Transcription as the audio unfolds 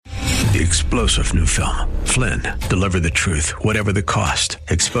The explosive new film, Flynn, deliver the truth, whatever the cost,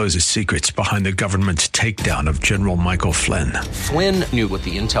 exposes secrets behind the government's takedown of General Michael Flynn. Flynn knew what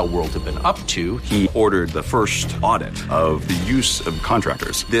the intel world had been up to. He ordered the first audit of the use of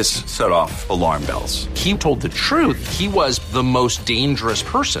contractors. This set off alarm bells. He told the truth. He was the most dangerous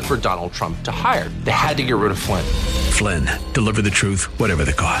person for Donald Trump to hire. They had to get rid of Flynn. Flynn, deliver the truth, whatever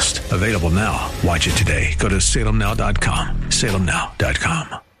the cost. Available now. Watch it today. Go to salemnow.com.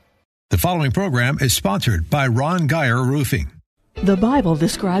 salemnow.com. The following program is sponsored by Ron Geyer Roofing. The Bible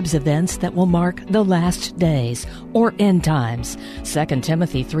describes events that will mark the last days, or end times. 2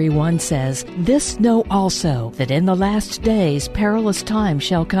 Timothy 3:1 says, "This know also, that in the last days perilous times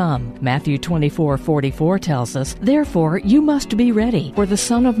shall come." Matthew 24:44 tells us, "Therefore you must be ready, for the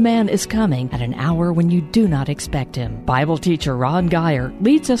Son of Man is coming at an hour when you do not expect him." Bible teacher Ron Geyer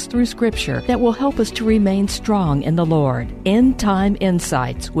leads us through Scripture that will help us to remain strong in the Lord. End Time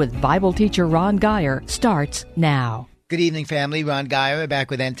Insights with Bible teacher Ron Geyer starts now. Good evening, family. Ron Geyer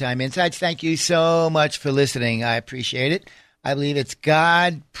back with End Time Insights. Thank you so much for listening. I appreciate it. I believe it's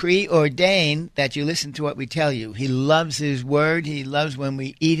God preordained that you listen to what we tell you. He loves His Word. He loves when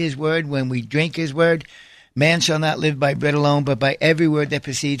we eat His Word, when we drink His Word. Man shall not live by bread alone, but by every word that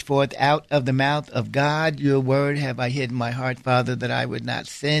proceeds forth out of the mouth of God. Your word have I hid in my heart, Father, that I would not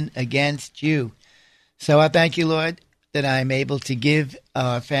sin against you. So I thank you, Lord, that I'm able to give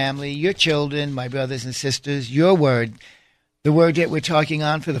our family, your children, my brothers and sisters, your word. The word that we're talking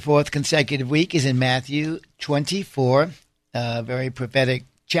on for the fourth consecutive week is in Matthew 24, a very prophetic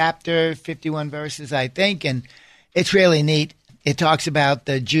chapter, 51 verses, I think, and it's really neat. It talks about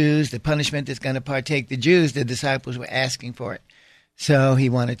the Jews, the punishment that's going to partake the Jews. The disciples were asking for it. So he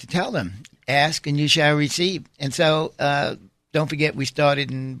wanted to tell them, ask and you shall receive. And so, don't forget, we started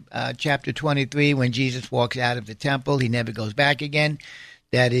in chapter 23 when Jesus walks out of the temple. He never goes back again.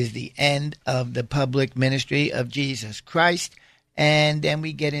 That is the end of the public ministry of Jesus Christ. And then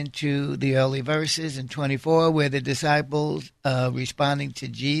we get into the early verses in 24 where the disciples responding to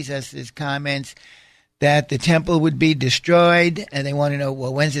Jesus' comments that the temple would be destroyed. And they want to know,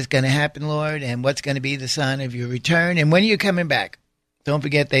 well, when's this going to happen, Lord? And what's going to be the sign of your return? And when are you coming back? Don't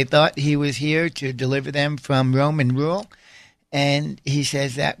forget, they thought he was here to deliver them from Roman rule. And he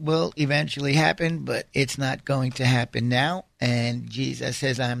says that will eventually happen, but it's not going to happen now. And Jesus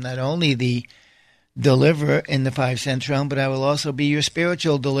says, I'm not only the deliverer in the 5 cent realm, but I will also be your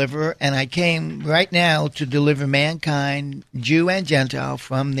spiritual deliverer. And I came right now to deliver mankind, Jew and Gentile,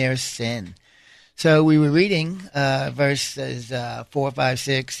 from their sin. So we were reading verses 4, 5,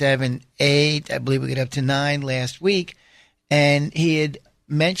 6, 7, 8. I believe we got up to 9 last week. And he had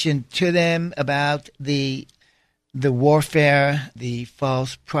mentioned to them about the warfare, the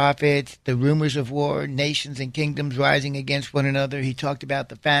false prophets, the rumors of war, nations and kingdoms rising against one another. He talked about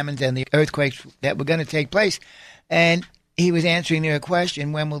the famines and the earthquakes that were going to take place. And he was answering their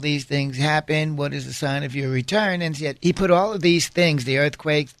question, when will these things happen? What is the sign of your return? And he put all of these things, the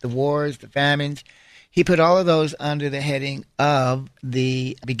earthquakes, the wars, the famines, he put all of those under the heading of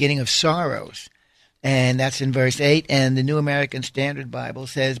the beginning of sorrows. And that's in verse 8, and the New American Standard Bible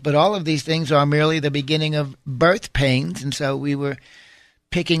says, but all of these things are merely the beginning of birth pains. And so we were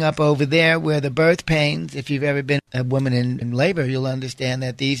picking up over there where the birth pains, if you've ever been a woman in labor, you'll understand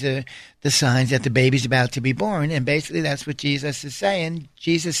that these are the signs that the baby's about to be born. And basically that's what Jesus is saying.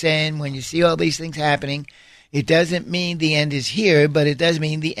 Jesus saying, when you see all these things happening, it doesn't mean the end is here, but it does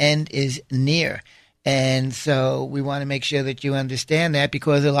mean the end is near. And so we want to make sure that you understand that,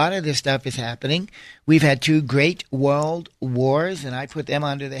 because a lot of this stuff is happening. We've had 2 great world wars, and I put them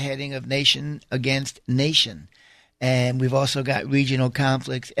under the heading of nation against nation. And we've also got regional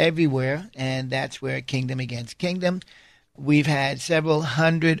conflicts everywhere, and that's where kingdom against kingdom. We've had several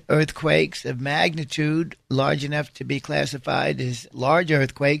hundred earthquakes of magnitude large enough to be classified as large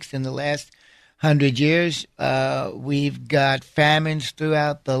earthquakes in the last 100 years. We've got famines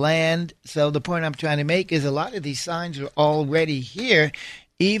throughout the land. So the point I'm trying to make is a lot of these signs are already here,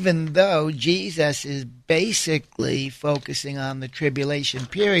 even though Jesus is basically focusing on the tribulation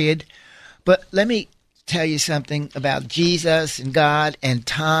period. But let me tell you something about Jesus and God and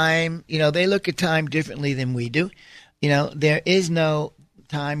time. You know, they look at time differently than we do. You know, there is no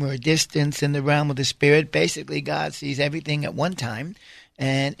time or distance in the realm of the Spirit. Basically, God sees everything at one time,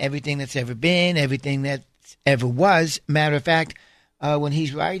 and everything that's ever been, everything that ever was. Matter of fact, when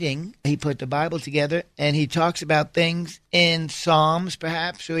he's writing, he put the Bible together, and he talks about things in Psalms,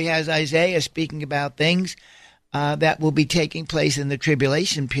 perhaps, or he has Isaiah speaking about things that will be taking place in the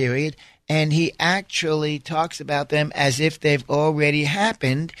tribulation period, and he actually talks about them as if they've already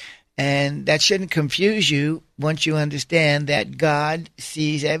happened. And that shouldn't confuse you once you understand that God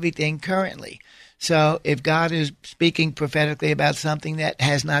sees everything currently. So if God is speaking prophetically about something that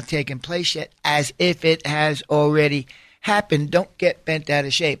has not taken place yet, as if it has already happened, don't get bent out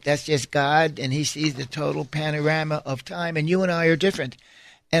of shape. That's just God, and he sees the total panorama of time, and you and I are different.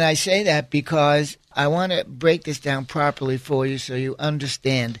 And I say that because I want to break this down properly for you so you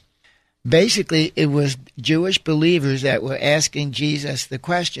understand. Basically, it was Jewish believers that were asking Jesus the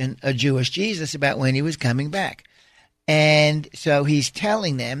question, a Jewish Jesus, about when he was coming back. And so he's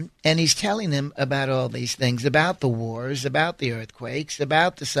telling them, and he's telling them about all these things, about the wars, about the earthquakes,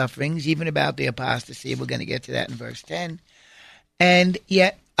 about the sufferings, even about the apostasy. We're going to get to that in verse 10. And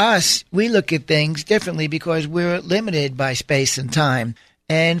yet us, we look at things differently because we're limited by space and time.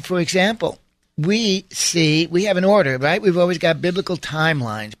 And for example, we have an order, right? We've always got biblical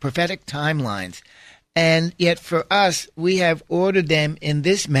timelines, prophetic timelines. And yet for us, we have ordered them in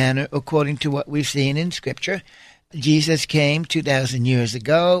this manner according to what we've seen in Scripture. Jesus came 2,000 years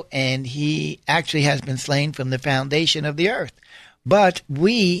ago, and he actually has been slain from the foundation of the earth. But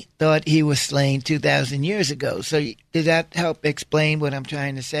we thought he was slain 2,000 years ago. So does that help explain what I'm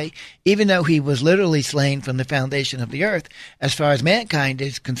trying to say? Even though he was literally slain from the foundation of the earth, as far as mankind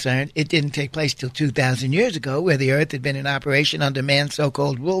is concerned, it didn't take place till 2,000 years ago, where the earth had been in operation under man's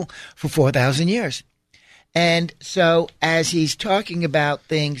so-called rule for 4,000 years. And so as he's talking about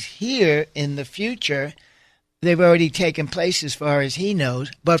things here in the future, they've already taken place as far as he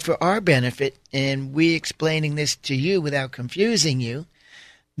knows, but for our benefit, and we explaining this to you without confusing you,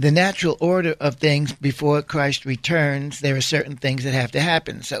 the natural order of things before Christ returns, there are certain things that have to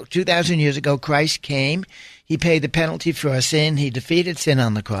happen. So 2,000 years ago, Christ came, he paid the penalty for our sin, he defeated sin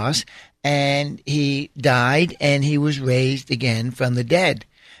on the cross, and he died, and he was raised again from the dead.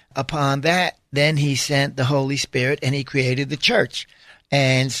 Upon that, then he sent the Holy Spirit, and he created the church.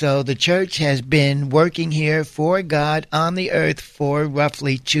 And so the church has been working here for God on the earth for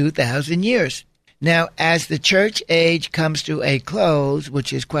roughly 2,000 years. Now, as the church age comes to a close,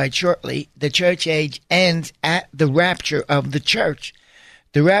 which is quite shortly, the church age ends at the rapture of the church.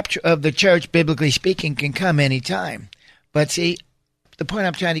 The rapture of the church, biblically speaking, can come any time. But see, the point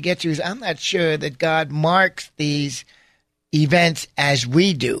I'm trying to get to is I'm not sure that God marks these events as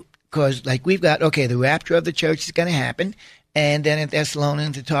we do. Because like we've got, okay, the rapture of the church is going to happen. And then in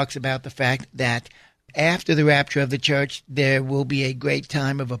Thessalonians, it talks about the fact that after the rapture of the church, there will be a great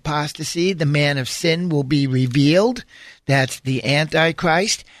time of apostasy. The man of sin will be revealed. That's the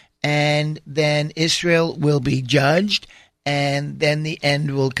Antichrist. And then Israel will be judged. And then the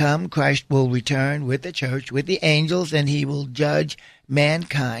end will come. Christ will return with the church, with the angels, and he will judge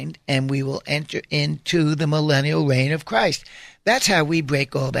mankind. And we will enter into the millennial reign of Christ. That's how we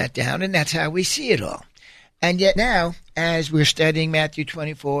break all that down, and that's how we see it all. And yet now, as we're studying Matthew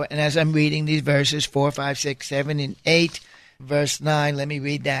 24, and as I'm reading these verses 4, 5, 6, 7, and 8, verse 9, let me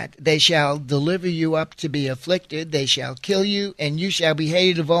read that. They shall deliver you up to be afflicted, they shall kill you, and you shall be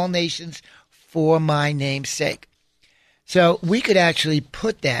hated of all nations for my name's sake. So we could actually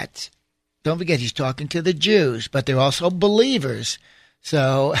put that, don't forget he's talking to the Jews, but they're also believers.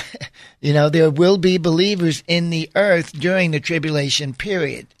 So, there will be believers in the earth during the tribulation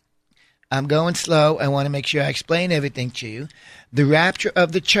period. I'm going slow. I want to make sure I explain everything to you. The rapture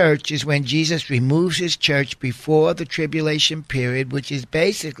of the church is when Jesus removes his church before the tribulation period, which is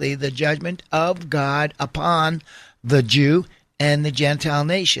basically the judgment of God upon the Jew and the Gentile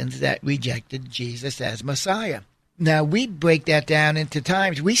nations that rejected Jesus as Messiah. Now, we break that down into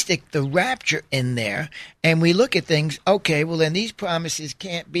times. We stick the rapture in there, and we look at things, okay, well, then these promises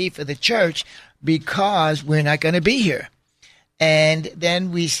can't be for the church because we're not going to be here. And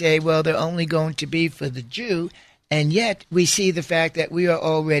then we say, well, they're only going to be for the Jew. And yet we see the fact that we are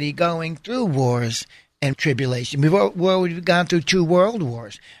already going through wars and tribulation. We've gone through 2 world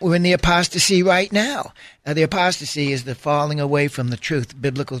wars. We're in the apostasy right now. The apostasy is the falling away from the truth,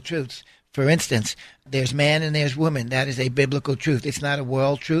 biblical truths. For instance, there's man and there's woman. That is a biblical truth. It's not a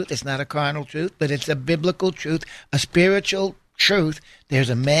world truth. It's not a carnal truth, but it's a biblical truth, a spiritual truth.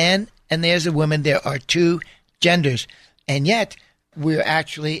 There's a man and there's a woman. There are 2 genders. And yet, we're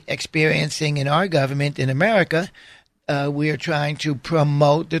actually experiencing in our government in America, we are trying to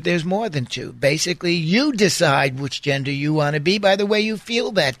promote that there's more than 2. Basically, you decide which gender you want to be by the way you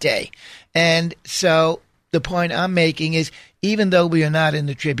feel that day. And so the point I'm making is, even though we are not in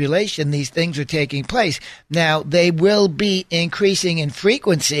the tribulation, these things are taking place. Now, they will be increasing in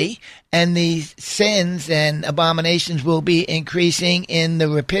frequency, and these sins and abominations will be increasing in the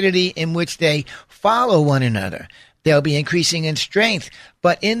rapidity in which they follow one another. They'll be increasing in strength.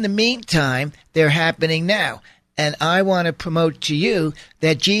 But in the meantime, they're happening now. And I want to promote to you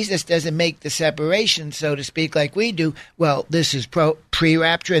that Jesus doesn't make the separation, so to speak, like we do. Well, this is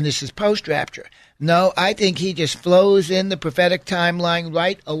pre-rapture and this is post-rapture. No, I think he just flows in the prophetic timeline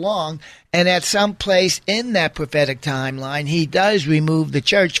right along. And at some place in that prophetic timeline, he does remove the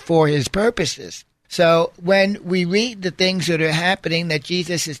church for his purposes. So when we read the things that are happening that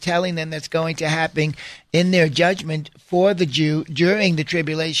Jesus is telling them that's going to happen in their judgment for the Jew during the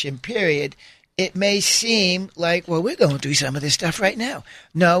tribulation period, it may seem like, well, we're going through some of this stuff right now.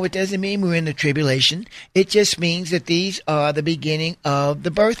 No, it doesn't mean we're in the tribulation. It just means that these are the beginning of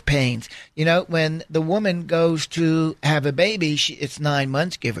the birth pains. You know, when the woman goes to have a baby, it's 9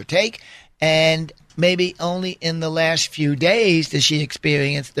 months, give or take, and maybe only in the last few days does she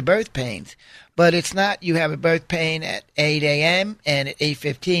experience the birth pains. But it's not you have a birth pain at 8 a.m. and at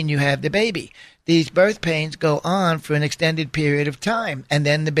 8:15 you have the baby. These birth pains go on for an extended period of time, and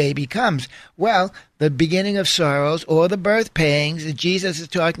then the baby comes. Well, the beginning of sorrows or the birth pains that Jesus is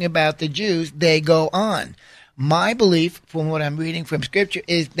talking about the Jews, they go on. My belief, from what I'm reading from Scripture,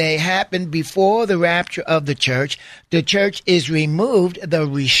 is they happen before the rapture of the church. The church is removed. The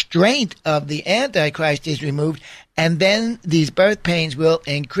restraint of the Antichrist is removed. And then these birth pains will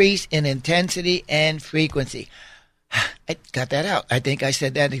increase in intensity and frequency. I got that out. I think I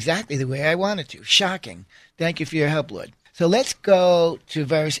said that exactly the way I wanted to. Shocking. Thank you for your help, Lord. So let's go to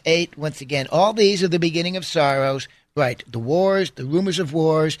verse 8 once again. All these are the beginning of sorrows. Right. The wars, the rumors of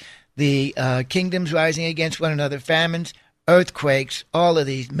wars, the kingdoms rising against one another, famines, earthquakes, all of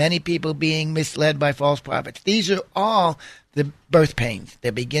these, many people being misled by false prophets. These are all the birth pains,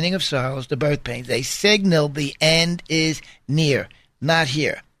 the beginning of sorrows, the birth pains. They signal the end is near, not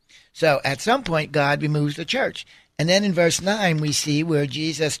here. So at some point, God removes the church. And then in verse 9, we see where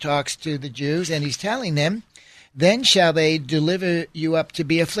Jesus talks to the Jews, and he's telling them, then shall they deliver you up to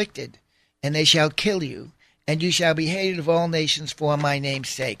be afflicted, and they shall kill you, and you shall be hated of all nations for my name's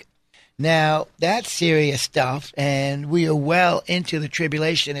sake. Now, that's serious stuff, and we are well into the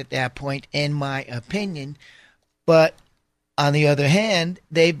tribulation at that point, in my opinion. But on the other hand,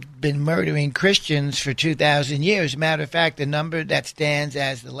 they've been murdering Christians for 2,000 years. Matter of fact, the number that stands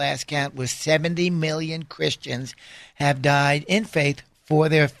as the last count was 70 million Christians have died in faith for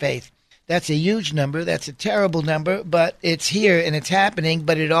their faith. That's a huge number. That's a terrible number, but it's here and it's happening,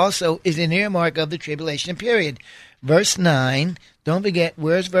 but it also is an earmark of the tribulation period. Verse 9, don't forget,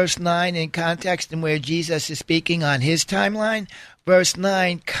 where's verse 9 in context and where Jesus is speaking on his timeline? Verse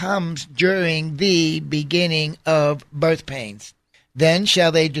 9 comes during the beginning of birth pains. Then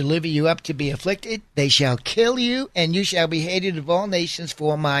shall they deliver you up to be afflicted. They shall kill you, and you shall be hated of all nations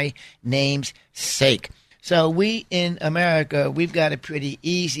for my name's sake. So we in America, we've got it pretty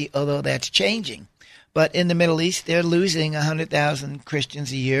easy, although that's changing. But in the Middle East, they're losing 100,000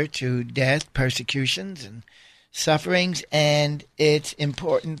 Christians a year to death, persecutions, and sufferings, and it's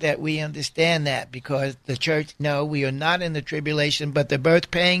important that we understand that, because the church, no, we are not in the tribulation, but the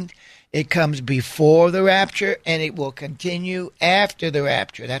birth pain, it comes before the rapture, and it will continue after the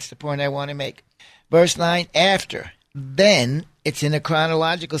rapture. That's the point I want to make. Verse 9, after. Then, it's in a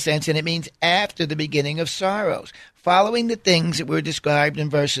chronological sense, and it means after the beginning of sorrows, following the things that were described in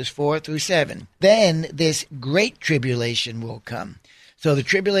verses 4 through 7. Then this great tribulation will come. So the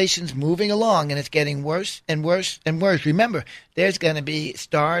tribulation's moving along, and it's getting worse and worse and worse. Remember, there's going to be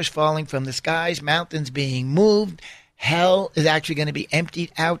stars falling from the skies, mountains being moved. Hell is actually going to be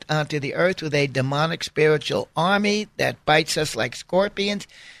emptied out onto the earth with a demonic spiritual army that bites us like scorpions.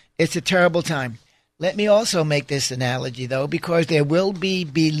 It's a terrible time. Let me also make this analogy, though, because there will be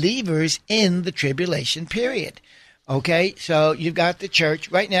believers in the tribulation period. Okay, so you've got the church.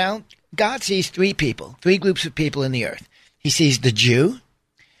 Right now, God sees three groups of people in the earth. He sees the Jew,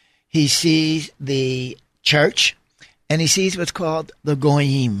 he sees the church, and he sees what's called the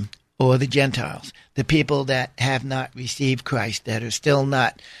Goyim, or the Gentiles, the people that have not received Christ, that are still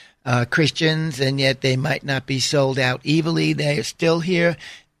not Christians, and yet they might not be sold out evilly. They are still here,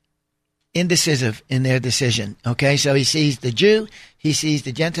 indecisive in their decision. Okay, so he sees the Jew, he sees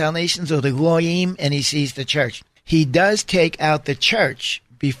the Gentile nations, or the Goyim, and he sees the church. He does take out the church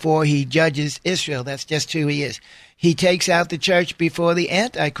before he judges Israel. That's just who he is. He takes out the church before the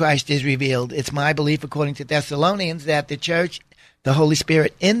Antichrist is revealed. It's my belief, according to Thessalonians, that the church, the Holy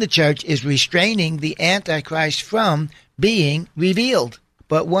Spirit in the church, is restraining the Antichrist from being revealed.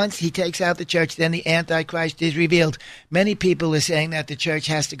 But once he takes out the church, then the Antichrist is revealed. Many people are saying that the church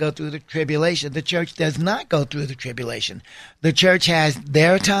has to go through the tribulation. The church does not go through the tribulation. The church has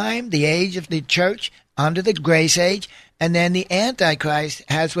their time, the age of the church, under the grace age, And then the Antichrist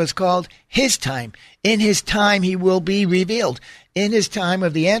has what's called his time. In his time, he will be revealed. In his time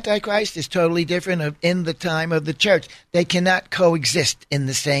of the Antichrist is totally different of in the time of the church. They cannot coexist in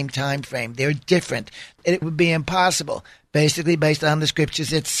the same time frame. They're different. It would be impossible. Basically, based on the scriptures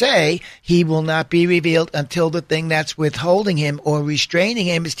that say he will not be revealed until the thing that's withholding him or restraining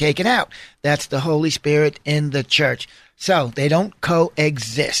him is taken out. That's the Holy Spirit in the church. So they don't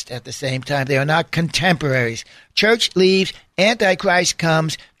coexist at the same time. They are not contemporaries. Church leaves, Antichrist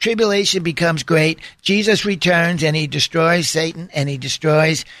comes, tribulation becomes great, Jesus returns and he destroys Satan and he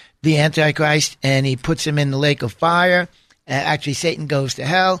destroys the Antichrist and he puts him in the lake of fire. Actually, Satan goes to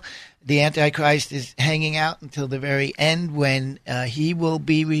hell. The Antichrist is hanging out until the very end when he will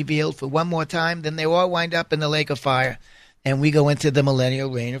be revealed for one more time. Then they all wind up in the lake of fire and we go into the millennial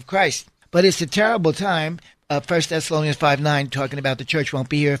reign of Christ. But it's a terrible time. 1 Thessalonians 5:9, talking about the church won't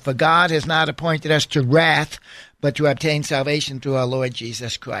be here. For God has not appointed us to wrath, but to obtain salvation through our Lord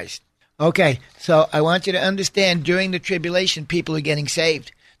Jesus Christ. Okay, so I want you to understand during the tribulation, people are getting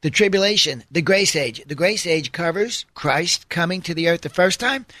saved. The tribulation, the grace age. The grace age covers Christ coming to the earth the first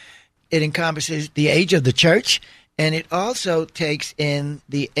time. It encompasses the age of the church, and it also takes in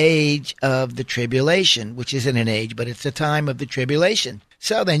the age of the tribulation, which isn't an age, but it's the time of the tribulation.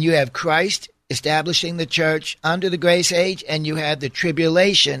 So then you have Christ establishing the church under the grace age, and you had the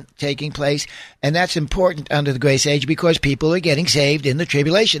tribulation taking place. And that's important under the grace age because people are getting saved in the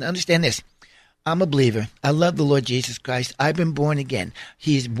tribulation. Understand this. I'm a believer. I love the Lord Jesus Christ. I've been born again.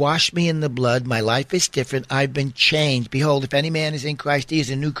 He's washed me in the blood. My life is different. I've been changed. Behold, if any man is in Christ, he is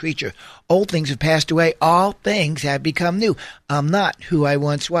a new creature. Old things have passed away. All things have become new. I'm not who I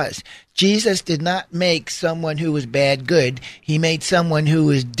once was. Jesus did not make someone who was bad good. He made someone who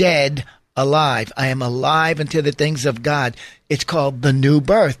was dead alive. I am alive unto the things of God. It's called the new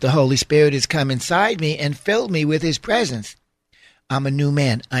birth. The Holy Spirit has come inside me and filled me with his presence. I'm a new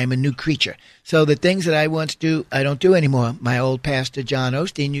man. I am a new creature. So the things that I once do, I don't do anymore. My old pastor, John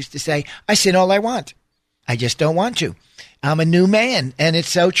Osteen, used to say, I sin all I want. I just don't want to. I'm a new man, and it's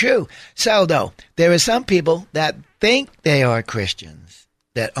so true. So, though, there are some people that think they are Christians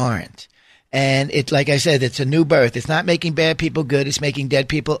that aren't. And it's like I said, it's a new birth. It's not making bad people good. It's making dead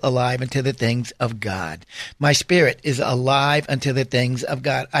people alive unto the things of God. My spirit is alive unto the things of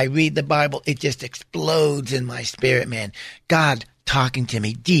God. I read the Bible. It just explodes in my spirit, man. God talking to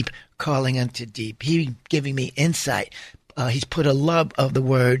me, deep, calling unto deep. He giving me insight. He's put a love of the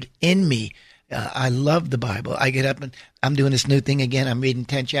word in me. I love the Bible. I get up and I'm doing this new thing again. I'm reading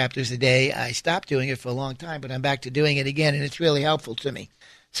 10 chapters a day. I stopped doing it for a long time, but I'm back to doing it again, and it's really helpful to me.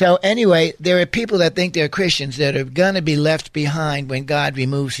 So anyway, there are people that think they're Christians that are going to be left behind when God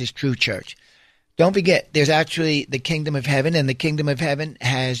removes his true church. Don't forget, there's actually the kingdom of heaven, and the kingdom of heaven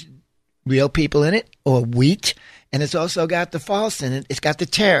has real people in it, or wheat, and it's also got the false in it. It's got the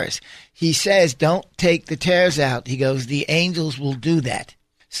tares. He says, don't take the tares out. He goes, the angels will do that.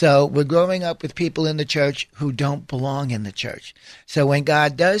 So we're growing up with people in the church who don't belong in the church. So when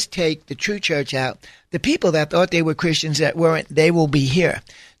God does take the true church out, the people that thought they were Christians that weren't, they will be here.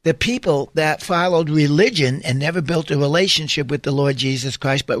 The people that followed religion and never built a relationship with the Lord Jesus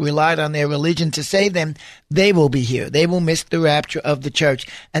Christ, but relied on their religion to save them, they will be here. They will miss the rapture of the church.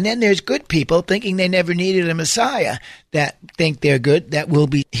 And then there's good people thinking they never needed a Messiah that think they're good, that will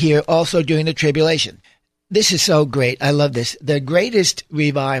be here also during the tribulation. This is so great. I love this. The greatest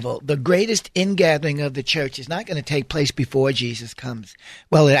revival, the greatest ingathering of the church is not going to take place before Jesus comes.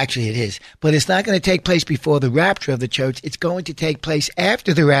 Well, it is. But it's not going to take place before the rapture of the church. It's going to take place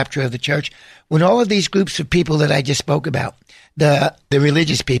after the rapture of the church when all of these groups of people that I just spoke about, the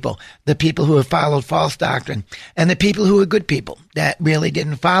religious people, the people who have followed false doctrine, and the people who are good people that really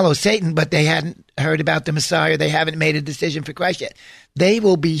didn't follow Satan, but they hadn't heard about the Messiah. They haven't made a decision for Christ yet. They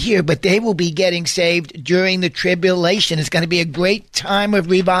will be here, but they will be getting saved during the tribulation. It's going to be a great time of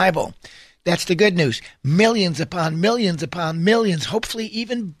revival. That's the good news. Millions upon millions upon millions, hopefully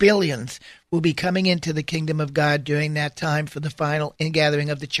even billions, will be coming into the kingdom of God during that time for the final ingathering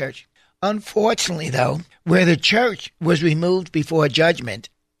of the church. Unfortunately, though, where the church was removed before judgment,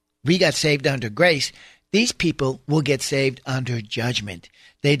 we got saved under grace. These people will get saved under judgment.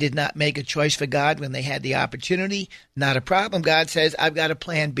 They did not make a choice for God when they had the opportunity. Not a problem. God says, I've got a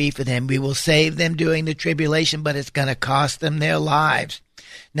plan B for them. We will save them during the tribulation, but it's going to cost them their lives.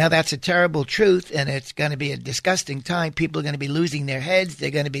 Now, that's a terrible truth, and it's going to be a disgusting time. People are going to be losing their heads. They're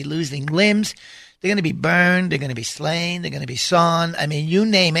going to be losing limbs. They're going to be burned. They're going to be slain. They're going to be sawn. I mean, you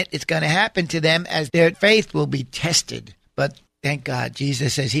name it. It's going to happen to them as their faith will be tested. But thank God,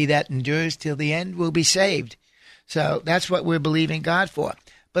 Jesus says, he that endures till the end will be saved. So that's what we're believing God for.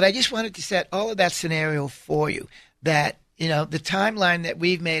 But I just wanted to set all of that scenario for you. that, the timeline that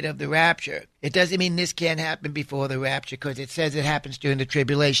we've made of the rapture, it doesn't mean this can't happen before the rapture because it says it happens during the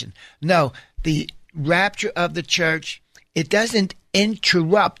tribulation. No, the rapture of the church, it doesn't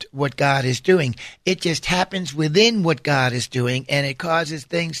interrupt what God is doing. It just happens within what God is doing, and it causes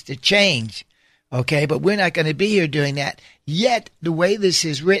things to change. Okay, but we're not going to be here doing that. Yet, the way this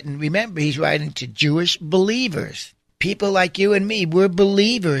is written, remember, he's writing to Jewish believers. People like you and me, we're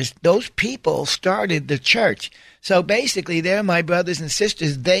believers. Those people started the church. So basically, they're my brothers and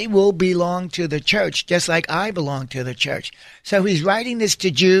sisters. They will belong to the church, just like I belong to the church. So he's writing this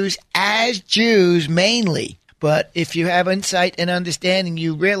to Jews as Jews mainly. But if you have insight and understanding,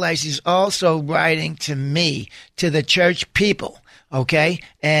 you realize he's also writing to me, to the church people. Okay?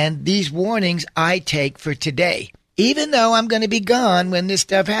 And these warnings I take for today. Even though I'm going to be gone when this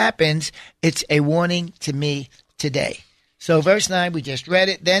stuff happens, it's a warning to me today. So verse 9, we just read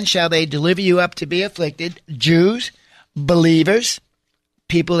it. Then shall they deliver you up to be afflicted, Jews, believers,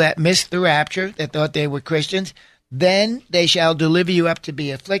 people that missed the rapture, that thought they were Christians. Then they shall deliver you up to be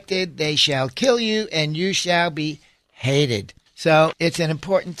afflicted. They shall kill you, and you shall be hated. So it's an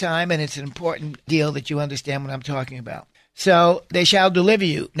important time, and it's an important deal that you understand what I'm talking about. So they shall deliver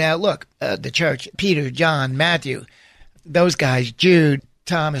you. Now, look, the church, Peter, John, Matthew, those guys, Jude,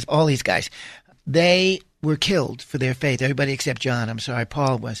 Thomas, all these guys, they were killed for their faith. Everybody except John. I'm sorry,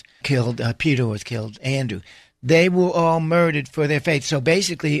 Paul was killed. Peter was killed. Andrew. They were all murdered for their faith. So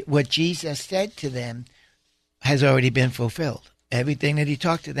basically, what Jesus said to them has already been fulfilled. Everything that he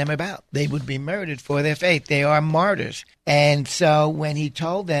talked to them about, they would be murdered for their faith. They are martyrs. And so when he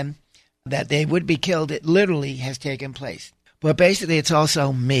told them that they would be killed, it literally has taken place. But basically, it's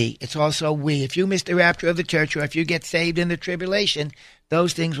also me. It's also we. If you miss the rapture of the church, or if you get saved in the tribulation,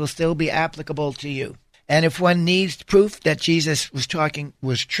 those things will still be applicable to you. And if one needs proof that Jesus was talking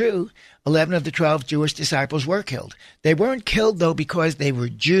was true, 11 of the 12 Jewish disciples were killed. They weren't killed, though, because they were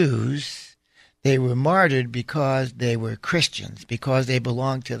Jews. They were martyred because they were Christians, because they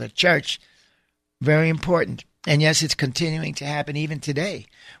belonged to the church. Very important. And yes, it's continuing to happen even today.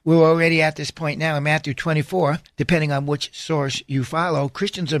 We're already at this point now in Matthew 24, depending on which source you follow.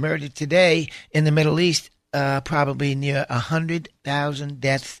 Christians are murdered today in the Middle East, probably near 100,000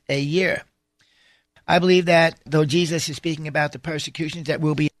 deaths a year. I believe that though Jesus is speaking about the persecutions that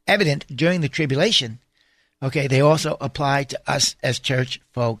will be evident during the tribulation, okay, they also apply to us as church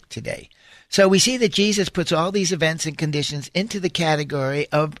folk today. So we see that Jesus puts all these events and conditions into the category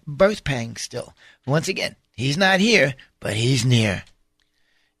of birth pangs still. Once again, he's not here, but he's near.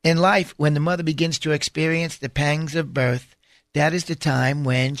 In life, when the mother begins to experience the pangs of birth, that is the time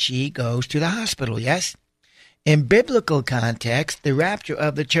when she goes to the hospital, yes? In biblical context, the rapture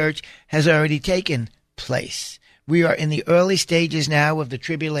of the church has already taken place. We are in the early stages now of the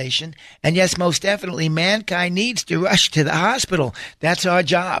tribulation, and yes, most definitely, mankind needs to rush to the hospital. That's our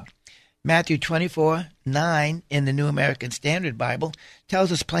job. Matthew 24:9 in the New American Standard Bible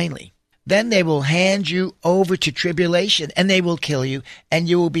tells us plainly, then they will hand you over to tribulation, and they will kill you, and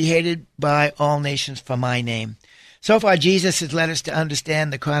you will be hated by all nations for my name. So far, Jesus has led us to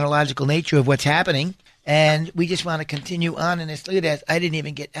understand the chronological nature of what's happening, and we just want to continue on in this. Look at that. I didn't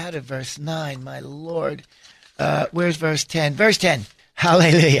even get out of verse 9, my Lord. Where's verse 10? Verse 10.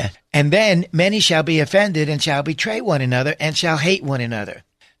 Hallelujah. And then many shall be offended and shall betray one another and shall hate one another.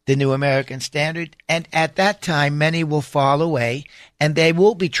 The New American Standard. And at that time many will fall away, and they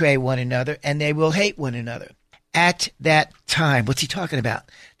will betray one another, and they will hate one another. At that time, what's he talking about?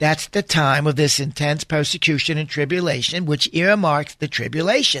 That's the time of this intense persecution and tribulation, which earmarks the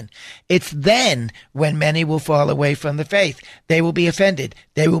tribulation. It's then when many will fall away from the faith. They will be offended.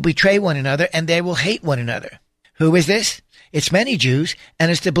 They will betray one another, and they will hate one another. Who is this? It's many Jews,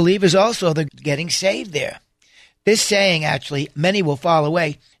 and it's the believers also that are getting saved there. This saying, actually, many will fall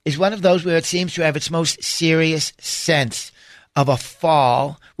away, is one of those where it seems to have its most serious sense of a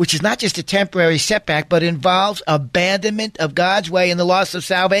fall, which is not just a temporary setback, but involves abandonment of God's way and the loss of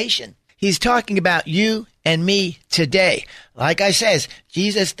salvation. He's talking about you and me today. Like I says,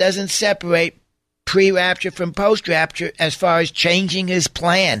 Jesus doesn't separate pre-rapture from post-rapture as far as changing his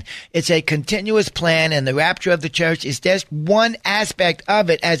plan. It's a continuous plan, and the rapture of the church is just one aspect of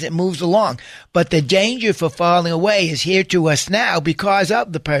it as it moves along. But the danger for falling away is here to us now because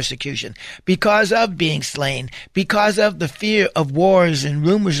of the persecution, because of being slain, because of the fear of wars and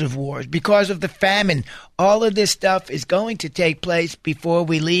rumors of wars, because of the famine. All of this stuff is going to take place before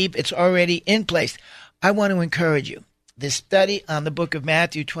we leave. It's already in place. I want to encourage you. This study on the book of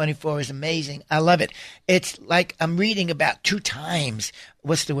Matthew 24 is amazing. I love it. It's like I'm reading about two times.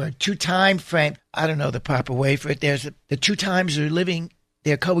 What's the word? Two time frame. I don't know the proper way for it. The two times are living,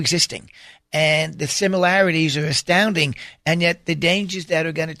 they're coexisting. And the similarities are astounding. And yet the dangers that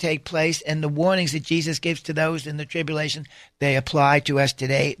are going to take place and the warnings that Jesus gives to those in the tribulation, they apply to us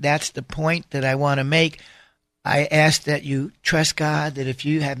today. That's the point that I want to make. I ask that you trust God, that if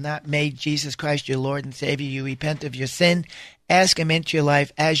you have not made Jesus Christ your Lord and Savior, you repent of your sin, ask him into your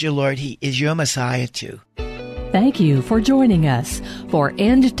life as your Lord. He is your Messiah too. Thank you for joining us for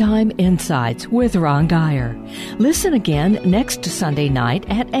End Time Insights with Ron Geyer. Listen again next Sunday night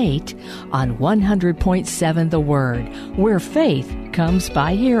at 8 on 100.7 The Word, where faith comes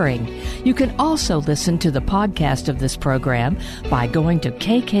by hearing. You can also listen to the podcast of this program by going to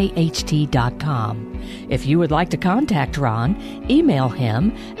kkht.com. If you would like to contact Ron, email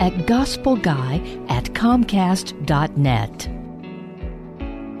him at gospelguy@comcast.net.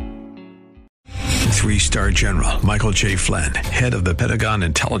 3-star General Michael J. Flynn, head of the Pentagon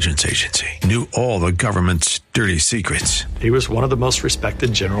Intelligence Agency, knew all the government's dirty secrets. He was one of the most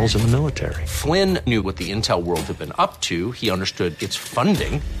respected generals in the military. Flynn knew what the intel world had been up to. He understood its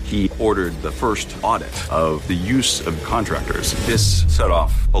funding. He ordered the first audit of the use of contractors. This set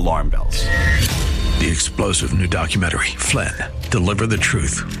off alarm bells. The explosive new documentary, Flynn, Deliver the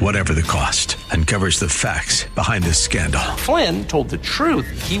Truth, Whatever the Cost, uncovers the facts behind this scandal. Flynn told the truth.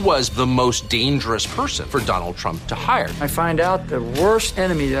 He was the most dangerous person for Donald Trump to hire. I find out the worst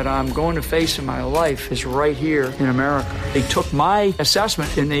enemy that I'm going to face in my life is right here in America. They took my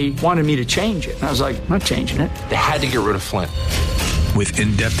assessment and they wanted me to change it. And I was like, I'm not changing it. They had to get rid of Flynn. With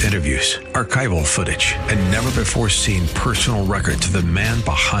in-depth interviews, archival footage, and never-before-seen personal records of the man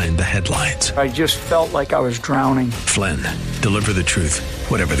behind the headlines. I just felt like I was drowning. Flynn, Deliver the Truth,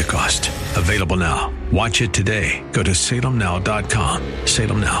 Whatever the Cost. Available now. Watch it today. Go to salemnow.com.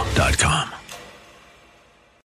 salemnow.com.